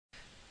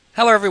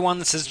Hello everyone,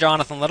 this is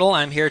Jonathan Little.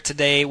 I'm here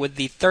today with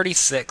the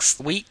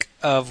 36th week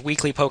of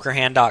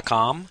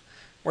weeklypokerhand.com,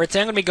 where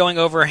today I'm going to be going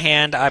over a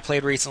hand I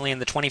played recently in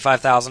the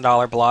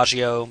 $25,000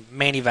 Bellagio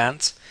main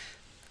event.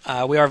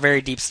 We are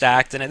very deep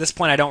stacked, and at this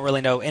point I don't really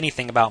know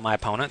anything about my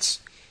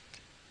opponents.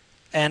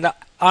 And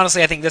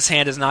honestly, I think this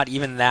hand is not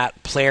even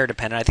that player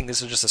dependent. I think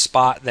this is just a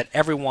spot that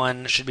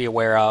everyone should be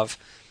aware of,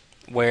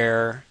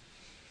 where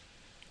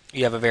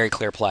you have a very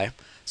clear play.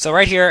 So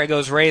right here, it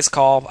goes raise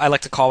call. I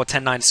like to call with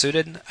 10-9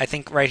 suited. I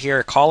think right here,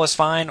 a call is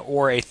fine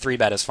or a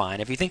 3-bet is fine.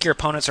 If you think your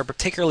opponents are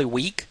particularly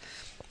weak,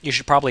 you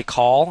should probably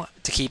call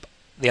to keep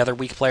the other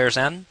weak players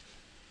in,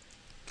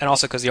 and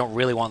also because you don't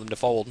really want them to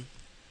fold.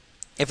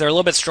 If they're a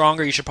little bit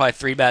stronger, you should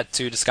probably 3-bet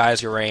to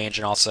disguise your range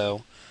and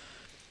also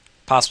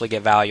possibly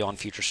get value on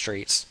future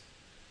streets.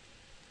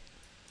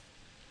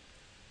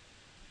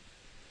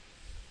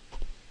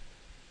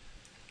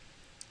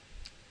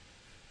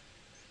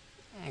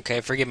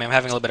 Okay, forgive me, I'm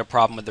having a little bit of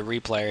problem with the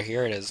replayer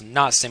here. It is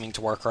not seeming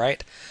to work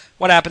right.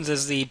 What happens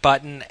is the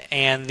button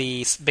and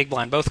the big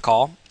blind both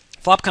call.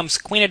 Flop comes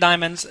queen of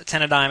diamonds,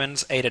 10 of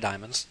diamonds, 8 of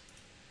diamonds.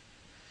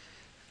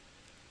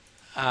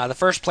 The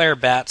first player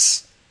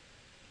bets,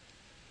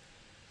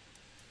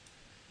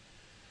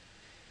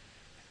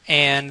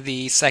 and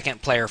the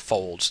second player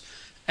folds.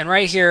 And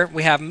right here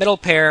we have middle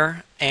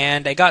pair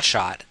and a gut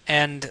shot.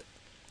 And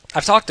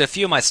I've talked to a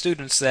few of my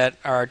students that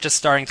are just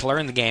starting to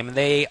learn the game, and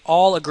they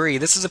all agree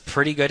this is a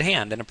pretty good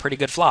hand and a pretty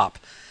good flop.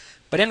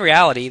 But in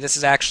reality, this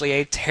is actually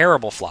a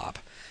terrible flop.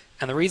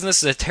 And the reason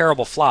this is a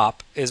terrible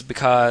flop is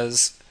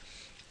because,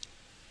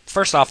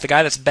 first off, the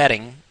guy that's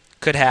betting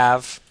could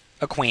have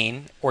a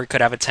queen, or he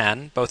could have a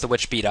 10, both of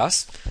which beat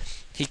us.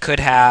 He could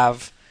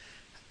have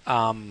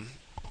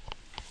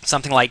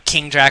something like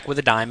king-jack with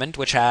a diamond,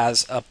 which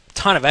has a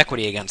ton of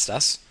equity against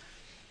us.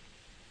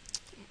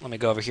 Let me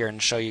go over here and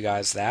show you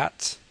guys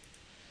that.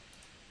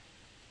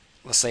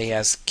 Let's say he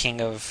has king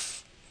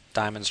of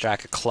diamonds,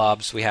 jack of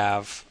clubs. We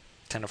have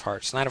 10 of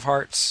hearts, 9 of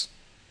hearts.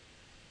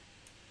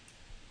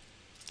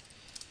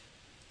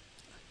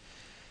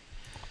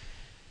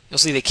 You'll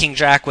see that king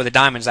jack with a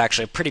diamond is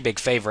actually a pretty big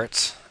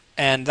favorite,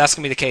 and that's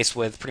going to be the case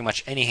with pretty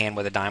much any hand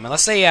with a diamond.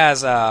 Let's say he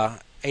has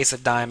ace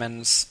of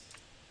diamonds,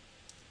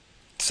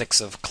 6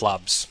 of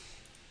clubs.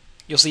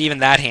 You'll see even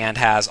that hand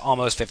has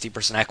almost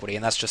 50% equity,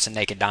 and that's just a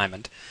naked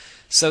diamond.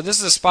 So this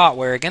is a spot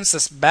where against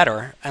this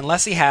better,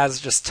 unless he has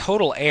just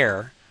total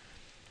air,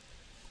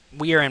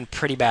 we are in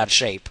pretty bad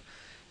shape.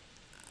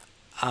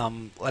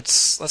 Let's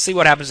see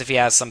what happens if he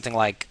has something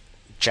like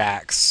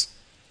jacks.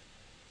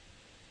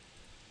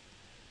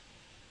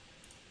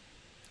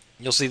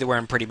 You'll see that we're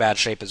in pretty bad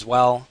shape as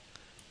well.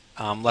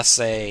 Let's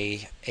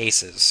say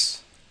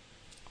aces.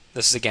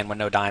 This is again with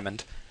no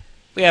diamond.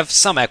 We have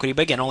some equity,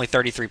 but again only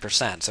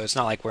 33%, so it's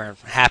not like we're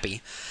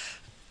happy.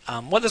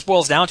 What this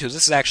boils down to is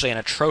this is actually an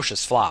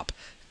atrocious flop.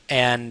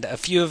 And a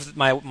few of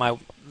my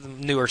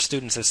newer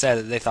students have said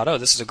that they thought, oh,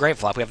 this is a great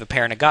flop. We have a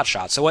pair and a gut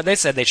shot. So what they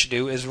said they should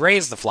do is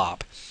raise the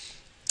flop.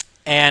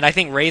 And I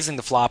think raising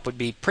the flop would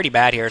be pretty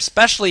bad here,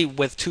 especially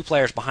with 2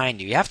 players behind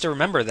you. You have to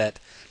remember that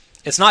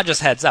it's not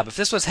just heads up. If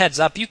this was heads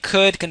up, you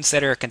could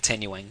consider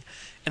continuing.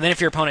 And then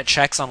if your opponent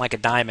checks on like a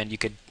diamond, you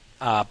could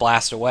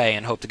blast away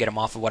and hope to get him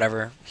off of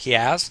whatever he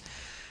has.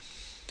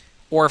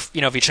 Or if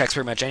he checks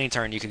pretty much any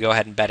turn, you could go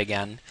ahead and bet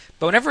again.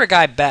 But whenever a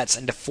guy bets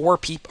into 4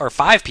 people or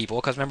 5 people,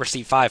 because remember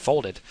C5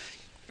 folded,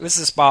 this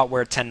is a spot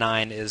where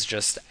 10-9 is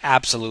just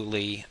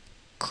absolutely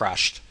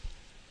crushed.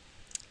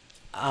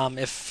 And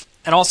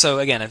also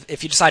again,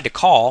 if you decide to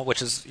call, which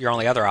is your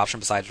only other option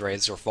besides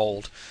raise or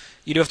fold,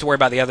 you do have to worry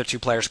about the other 2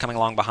 players coming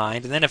along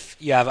behind. And then if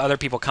you have other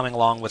people coming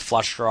along with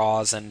flush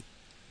draws and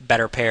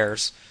better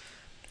pairs,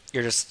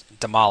 you're just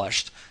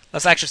demolished.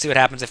 Let's actually see what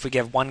happens if we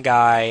give one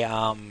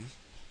guy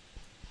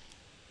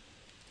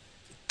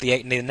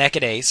the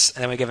naked ace,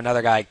 and then we give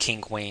another guy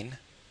king queen.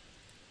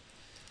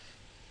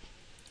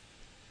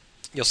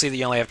 You'll see that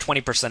you only have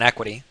 20%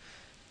 equity,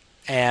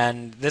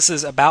 and this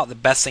is about the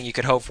best thing you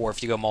could hope for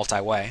if you go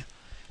multi-way.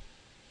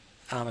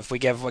 If we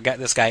give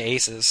this guy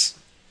aces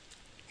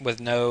with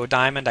no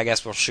diamond, I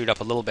guess we'll shoot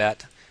up a little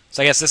bit.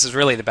 So I guess this is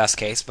really the best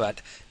case,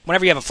 but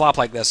whenever you have a flop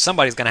like this,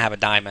 somebody's going to have a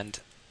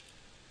diamond.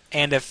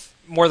 And if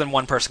more than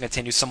one person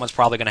continues, someone's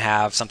probably going to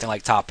have something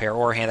like top pair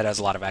or a hand that has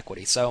a lot of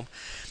equity. So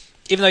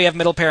even though you have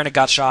middle pair and a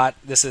gut shot,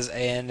 this is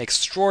an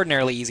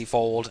extraordinarily easy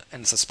fold,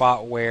 and it's a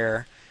spot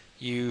where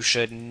you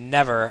should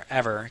never,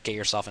 ever get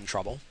yourself in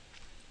trouble.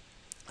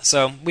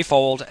 So we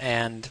fold,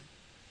 and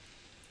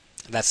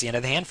that's the end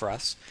of the hand for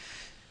us.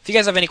 If you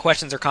guys have any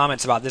questions or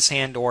comments about this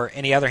hand or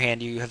any other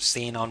hand you have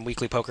seen on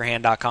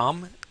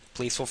weeklypokerhand.com,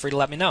 please feel free to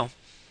let me know.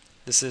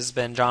 This has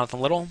been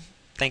Jonathan Little.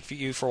 Thank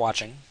you for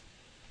watching.